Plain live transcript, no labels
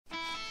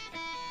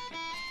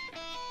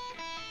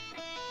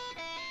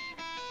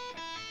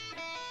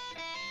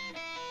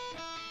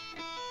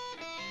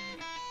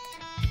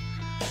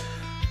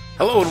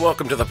Hello and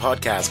welcome to the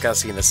podcast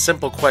asking a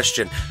simple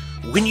question.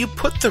 When you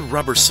put the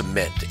rubber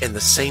cement in the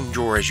same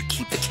drawer as you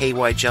keep the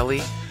KY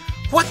jelly,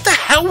 what the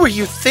hell were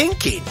you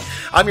thinking?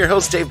 I'm your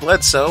host, Dave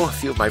Bledsoe. A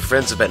few of my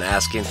friends have been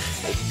asking,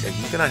 hey, are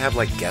you going to have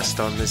guests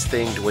on this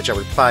thing? To which I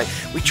reply,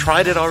 we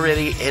tried it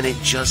already and it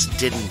just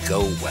didn't go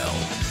well.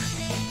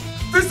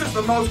 This is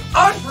the most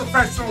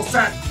unprofessional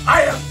set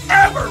I have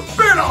ever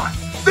been on.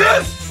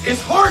 This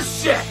is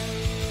horse shit.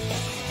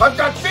 I've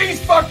got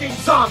these fucking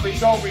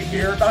zombies over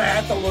here that I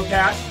have to look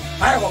at.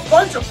 I have a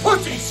bunch of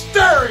pussies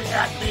staring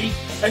at me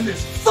and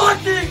this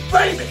fucking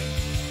baby.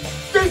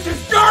 This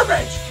is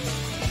garbage.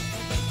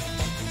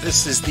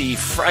 This is the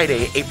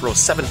Friday, April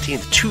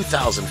 17th,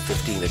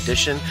 2015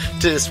 edition.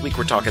 This week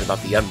we're talking about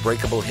the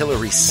Unbreakable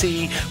Hillary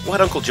C.,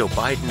 what Uncle Joe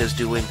Biden is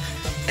doing,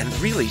 and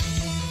really,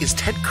 is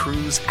Ted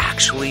Cruz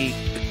actually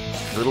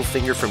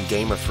Littlefinger from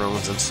Game of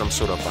Thrones in some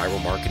sort of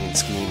viral marketing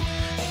scheme?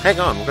 Hang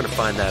on, we're going to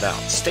find that out.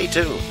 Stay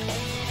tuned.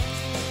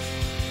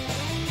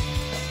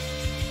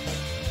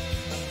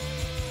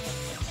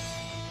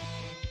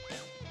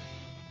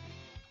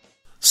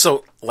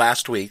 So,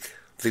 last week,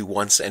 the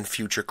once and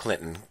future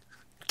Clinton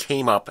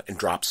came up and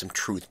dropped some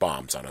truth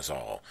bombs on us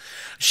all.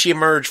 She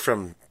emerged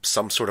from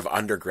some sort of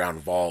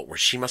underground vault where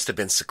she must have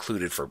been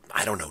secluded for,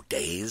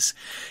 days.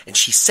 And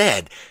she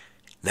said,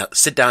 now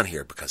sit down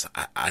here because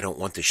I don't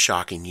want this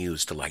shocking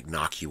news to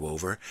knock you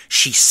over.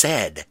 She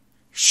said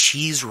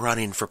she's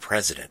running for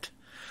president.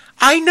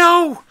 I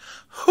know!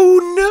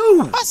 Who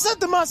knew? I said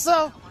to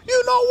myself,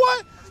 you know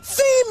what?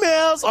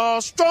 Females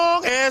are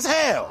strong as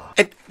hell.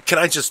 And can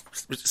I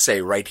just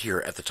say right here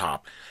at the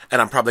top, and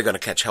I'm probably going to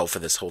catch hell for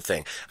this whole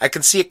thing. I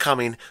can see it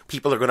coming.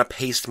 People are going to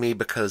paste me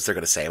because they're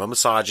going to say I'm a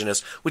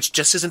misogynist, which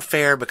just isn't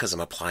fair because I'm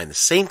applying the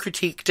same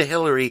critique to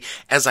Hillary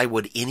as I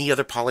would any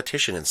other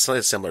politician in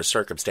similar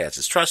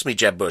circumstances. Trust me,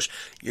 Jeb Bush,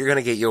 you're going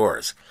to get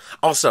yours.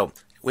 Also,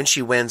 when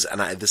she wins, and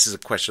this is a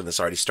question that's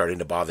already starting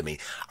to bother me,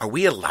 are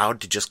we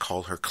allowed to just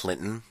call her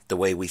Clinton the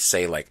way we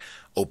say,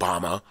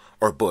 Obama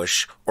or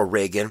Bush or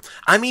Reagan?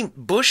 I mean,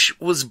 Bush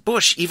was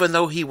Bush, even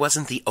though he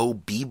wasn't the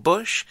O.B.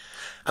 Bush.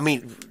 I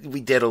mean,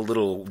 we did a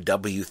little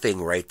W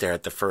thing right there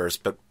at the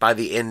first, but by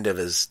the end of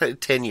his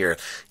tenure,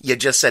 you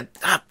just said,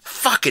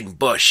 fucking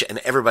Bush, and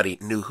everybody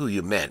knew who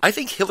you meant. I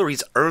think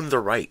Hillary's earned the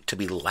right to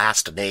be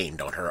last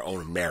named on her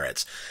own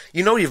merits.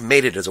 You know you've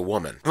made it as a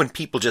woman when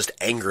people just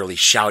angrily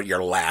shout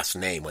your last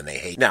name when they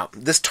hate. Now,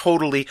 this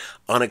totally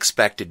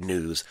unexpected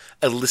news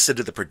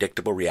elicited the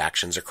predictable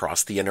reactions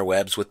across the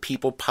interwebs, with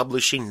people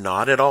publishing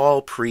not at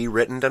all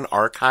pre-written and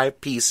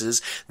archived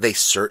pieces they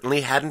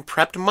certainly hadn't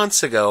prepped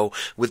months ago,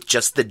 with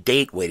just the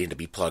date waiting to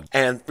be plugged.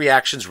 And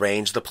reactions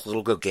ranged the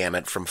political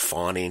gamut from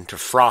fawning to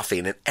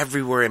frothing and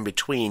everywhere in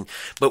between.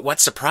 But what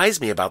surprised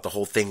me about the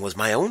whole thing was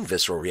my own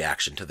visceral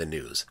reaction to the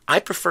news. I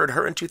preferred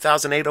her in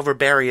 2008 over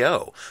Barry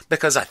O.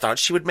 because I thought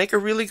she would make a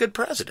really good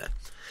president.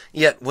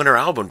 Yet, when her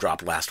album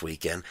dropped last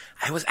weekend,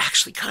 I was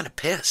actually kind of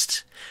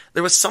pissed.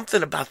 There was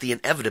something about the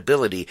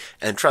inevitability,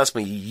 and trust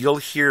me, you'll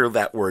hear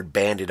that word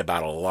bandied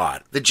about a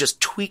lot, that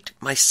just tweaked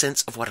my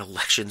sense of what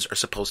elections are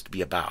supposed to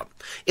be about.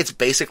 It's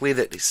basically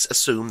that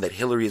assume that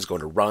Hillary is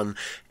going to run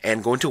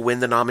and going to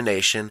win the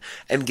nomination,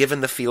 and given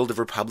the field of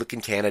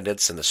Republican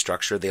candidates and the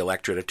structure of the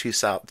electorate of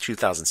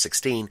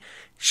 2016,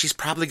 she's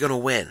probably going to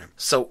win.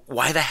 So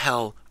why the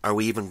hell are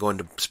we even going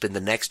to spend the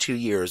next 2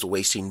 years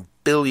wasting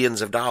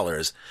billions of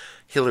dollars?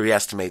 Hillary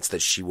estimates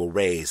that she will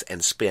raise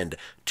and spend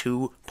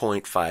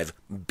 $2.5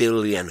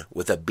 billion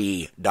with a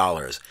B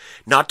dollars.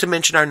 Not to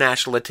mention our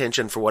national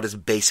attention for what is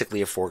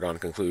basically a foregone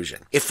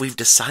conclusion. If we've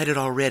decided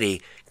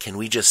already, can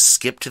we just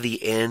skip to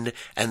the end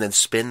and then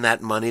spend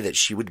that money that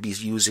she would be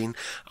using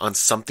on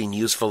something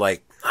useful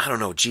like, I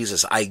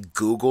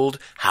Googled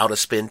how to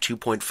spend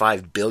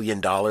 $2.5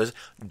 billion.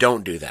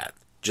 Don't do that.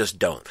 Just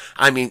don't.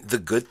 I mean, the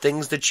good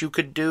things that you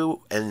could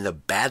do and the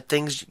bad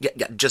things,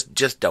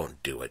 just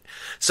don't do it.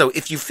 So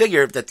if you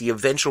figure that the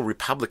eventual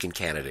Republican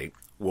candidate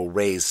will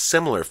raise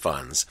similar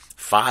funds,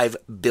 $5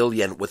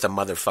 billion with a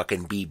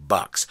motherfucking B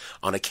bucks,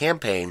 on a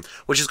campaign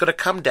which is going to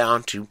come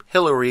down to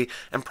Hillary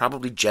and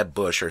probably Jeb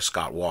Bush or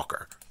Scott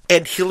Walker.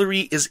 And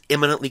Hillary is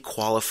eminently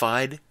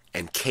qualified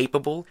and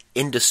capable,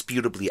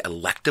 indisputably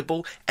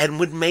electable, and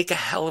would make a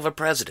hell of a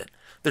president.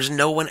 There's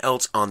no one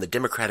else on the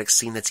Democratic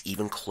scene that's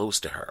even close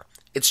to her.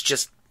 It's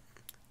just,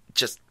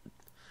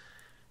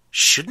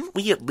 shouldn't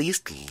we at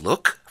least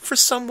look for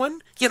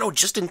someone?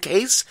 Just in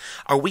case?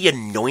 Are we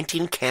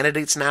anointing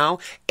candidates now?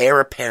 Heir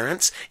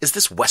apparents? Is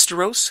this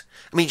Westeros?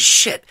 I mean,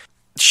 shit,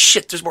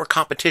 there's more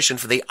competition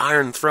for the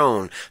Iron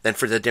Throne than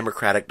for the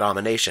Democratic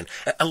nomination.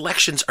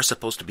 Elections are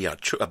supposed to be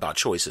about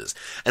choices.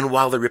 And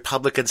while the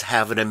Republicans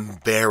have an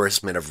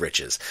embarrassment of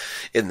riches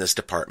in this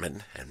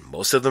department, and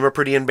most of them are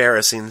pretty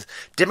embarrassing,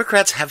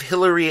 Democrats have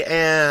Hillary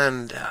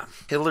and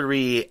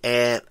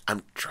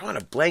I'm drawing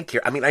a blank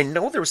here. I mean, I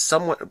know there was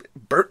someone,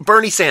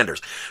 Bernie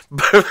Sanders.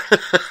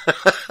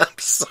 I'm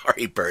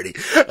sorry, Bernie.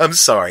 I'm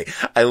sorry.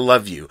 I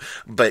love you.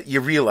 But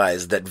you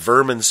realize that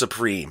Vermin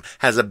Supreme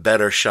has a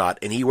better shot,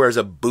 and he wears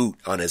a boot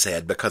on his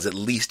head because at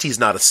least he's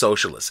not a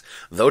socialist.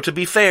 Though, to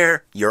be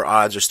fair, your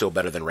odds are still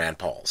better than Rand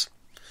Paul's.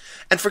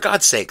 And for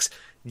God's sakes,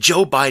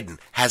 Joe Biden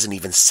hasn't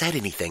even said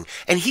anything,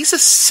 and he's a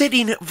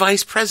sitting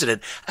vice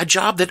president, a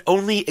job that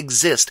only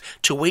exists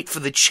to wait for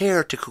the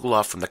chair to cool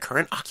off from the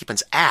current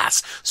occupant's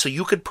ass so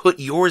you could put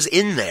yours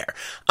in there.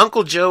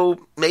 Uncle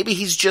Joe, maybe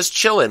he's just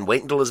chilling,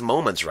 waiting until his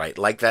moment's right,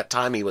 like that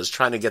time he was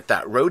trying to get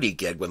that roadie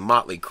gig with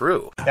Motley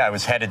Crue. Yeah, I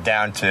was headed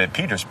down to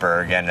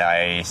Petersburg, and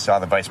I saw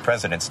the vice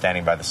president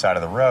standing by the side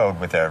of the road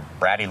with a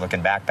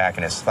bratty-looking backpack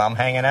and his thumb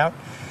hanging out.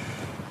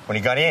 When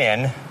he got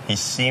in, he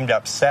seemed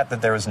upset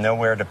that there was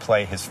nowhere to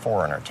play his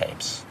Foreigner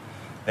tapes.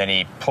 Then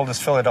he pulled his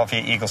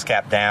Philadelphia Eagles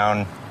cap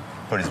down,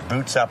 put his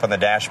boots up on the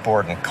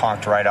dashboard, and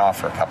conked right off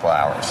for a couple of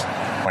hours.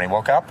 When he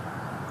woke up,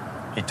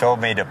 he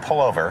told me to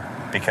pull over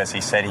because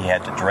he said he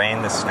had to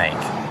drain the snake.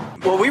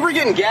 Well, we were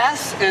getting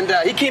gas, and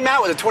he came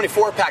out with a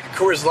 24-pack of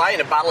Coors Light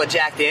and a bottle of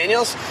Jack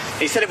Daniels.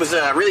 He said it was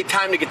really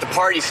time to get the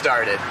party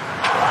started.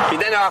 He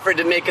then offered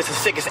to make us the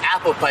sickest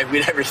apple pipe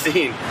we'd ever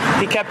seen.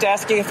 He kept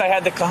asking if I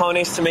had the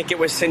cojones to make it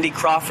with Cindy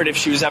Crawford if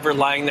she was ever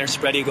lying there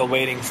spread eagle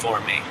waiting for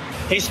me.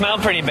 He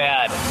smelled pretty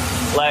bad,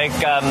 like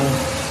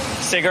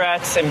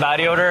cigarettes and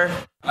body odor.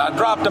 I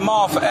dropped him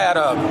off at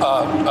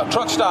a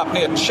truck stop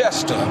near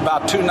Chester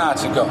about 2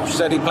 nights ago.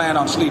 Said he planned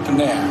on sleeping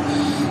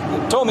there.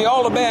 Told me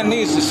all the band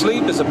needs to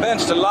sleep is a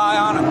bench to lie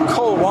on and a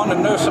cold one to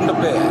nurse him to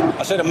bed.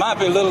 I said it might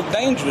be a little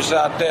dangerous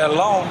out there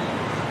alone.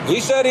 He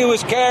said he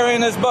was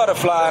carrying his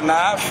butterfly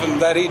knife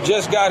and that he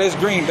just got his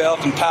green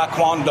belt in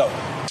Taekwondo.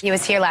 He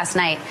was here last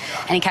night,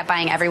 and he kept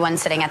buying everyone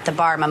sitting at the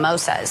bar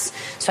mimosas.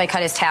 So I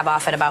cut his tab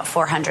off at about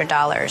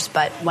 $400.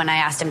 But when I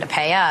asked him to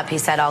pay up, he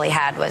said all he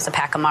had was a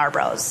pack of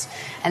Marlboros.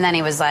 And then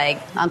he was like,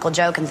 Uncle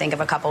Joe can think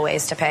of a couple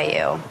ways to pay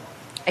you.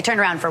 I turned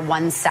around for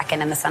 1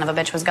 second, and the son of a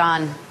bitch was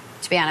gone.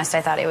 To be honest,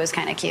 I thought he was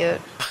kind of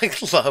cute. I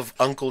love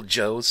Uncle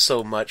Joe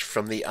so much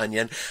from The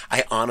Onion.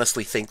 I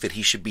honestly think that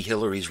he should be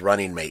Hillary's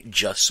running mate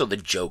just so the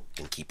joke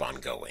can keep on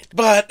going.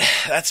 But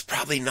that's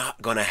probably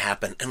not going to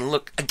happen. And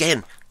look,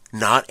 again,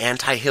 not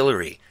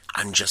anti-Hillary.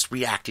 I'm just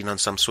reacting on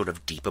some sort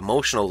of deep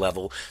emotional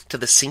level to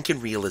the sinking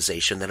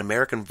realization that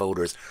American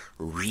voters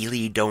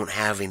really don't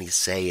have any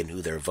say in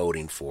who they're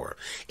voting for.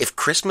 If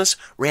Christmas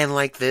ran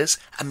like this,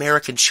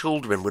 American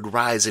children would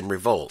rise in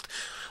revolt.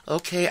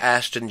 Okay,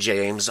 Ashton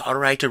James, all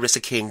right,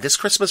 Arissa King, this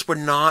Christmas we're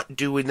not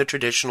doing the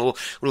traditional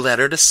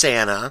letter to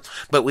Santa,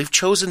 but we've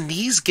chosen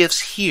these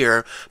gifts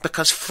here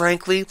because,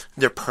 frankly,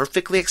 they're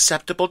perfectly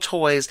acceptable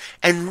toys,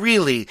 and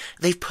really,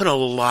 they've put a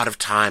lot of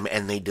time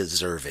and they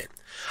deserve it.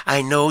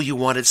 I know you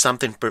wanted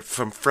something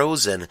from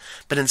Frozen,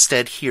 but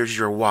instead here's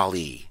your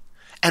Wall-E.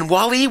 And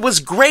Wall-E was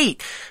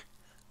great,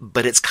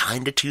 but it's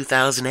kind of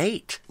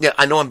 2008. Yeah,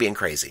 I know I'm being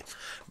crazy,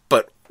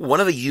 but one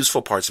of the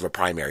useful parts of a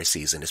primary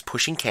season is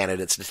pushing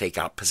candidates to take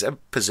out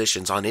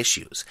positions on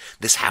issues.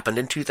 This happened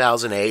in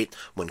 2008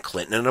 when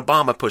Clinton and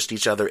Obama pushed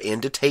each other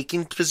into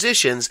taking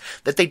positions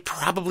that they'd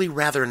probably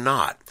rather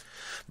not.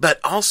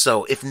 But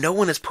also, if no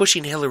one is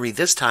pushing Hillary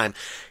this time,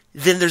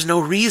 then there's no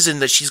reason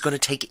that she's going to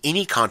take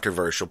any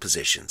controversial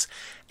positions.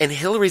 And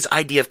Hillary's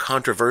idea of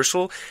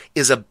controversial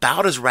is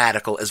about as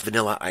radical as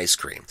vanilla ice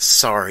cream.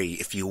 Sorry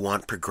if you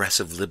want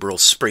progressive liberal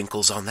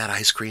sprinkles on that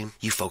ice cream.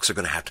 You folks are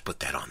going to have to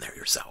put that on there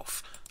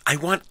yourself. I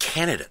want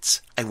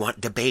candidates. I want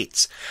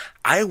debates.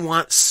 I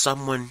want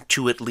someone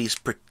to at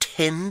least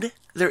pretend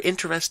they're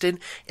interested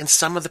in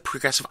some of the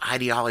progressive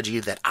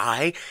ideology that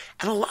I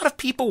and a lot of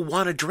people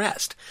want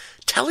addressed.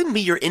 Telling me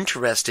you're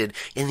interested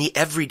in the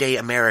everyday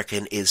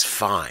American is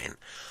fine.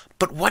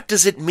 But what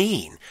does it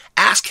mean?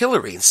 Ask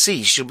Hillary and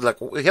see. She'll be like,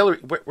 Hillary,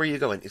 where are you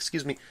going?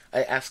 Excuse me,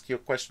 I asked you a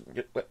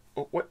question.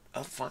 What?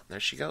 Oh, fine.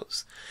 There she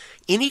goes.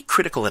 Any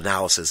critical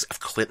analysis of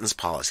Clinton's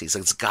policies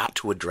has got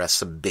to address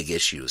some big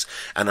issues.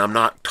 And I'm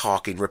not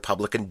talking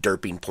Republican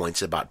derping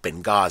points about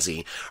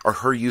Benghazi or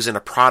her using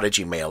a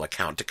Prodigy mail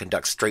account to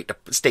conduct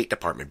State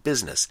Department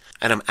business.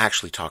 And I'm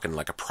actually talking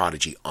like a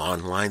Prodigy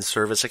online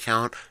service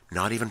account,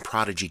 not even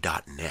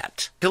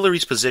Prodigy.net.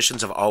 Hillary's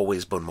positions have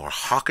always been more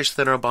hawkish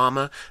than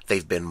Obama.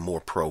 They've been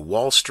more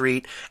pro-Wall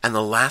Street. And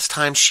the last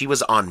time she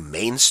was on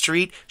Main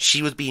Street,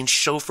 she was being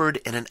chauffeured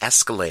in an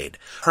Escalade.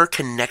 Her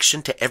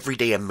connection to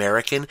everyday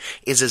American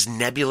is as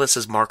nebulous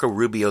as Marco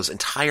Rubio's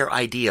entire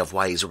idea of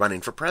why he's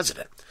running for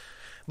president.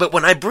 But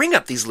when I bring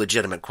up these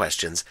legitimate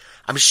questions,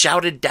 I'm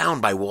shouted down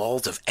by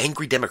walls of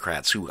angry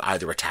Democrats who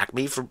either attack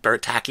me for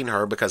attacking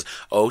her because,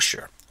 oh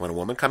sure, when a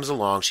woman comes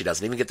along, she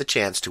doesn't even get the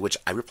chance, to which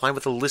I reply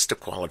with a list of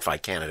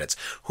qualified candidates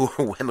who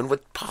are women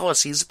with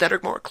policies that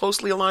are more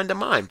closely aligned to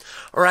mine.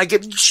 Or I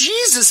get,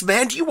 Jesus,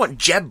 man, do you want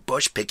Jeb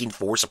Bush picking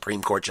 4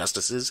 Supreme Court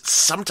justices?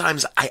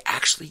 Sometimes I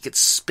actually get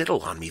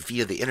spittle on me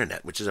via the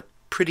internet, which is a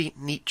pretty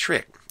neat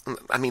trick.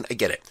 I mean, I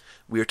get it.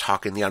 We are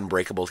talking the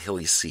Unbreakable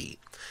Hilly C.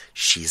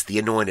 She's the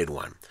anointed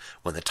one.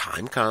 When the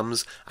time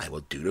comes, I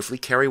will dutifully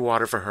carry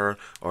water for her,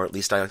 or at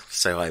least I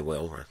say I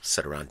will, or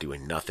sit around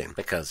doing nothing,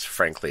 because,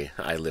 frankly,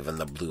 I live in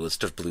the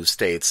bluest of blue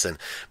states, and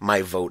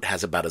my vote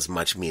has about as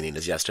much meaning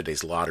as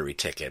yesterday's lottery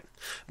ticket.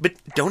 But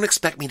don't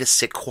expect me to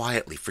sit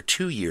quietly for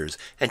 2 years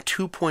and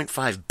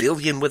 $2.5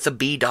 billion with a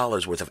B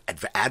dollars worth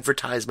of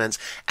advertisements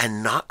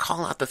and not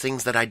call out the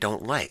things that I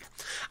don't like.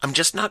 I'm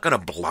just not going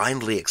to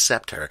blindly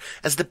accept her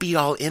as the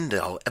be-all,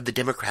 end-all of the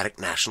Democratic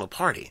National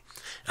Party.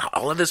 Now,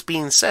 all of this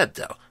being said,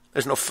 though,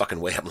 there's no fucking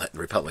way I'm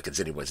letting Republicans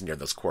anyways near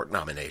those court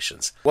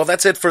nominations. Well,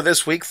 that's it for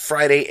this week,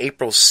 Friday,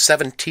 April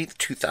 17th,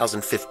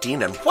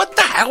 2015. And what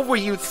the hell were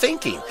you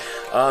thinking?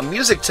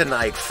 Music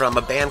tonight from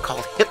a band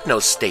called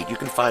Hypnostate. You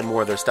can find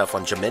more of their stuff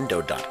on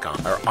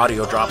jamendo.com. Our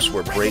audio drops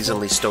were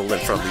brazenly stolen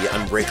from the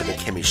Unbreakable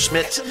Kimmy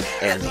Schmidt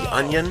and The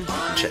Onion. You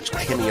can check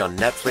Kimmy on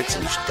Netflix,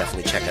 and you should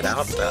definitely check it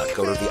out.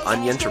 Go to The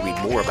Onion to read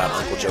more about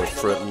Uncle Joe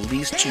for at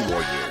least 2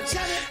 more years.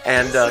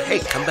 And, hey,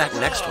 come back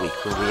next week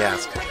when we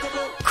ask,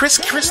 Chris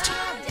Christie,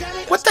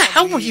 what the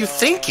hell were you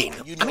thinking?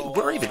 I mean,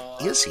 where even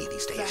is he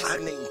these days?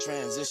 Fascinating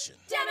transition.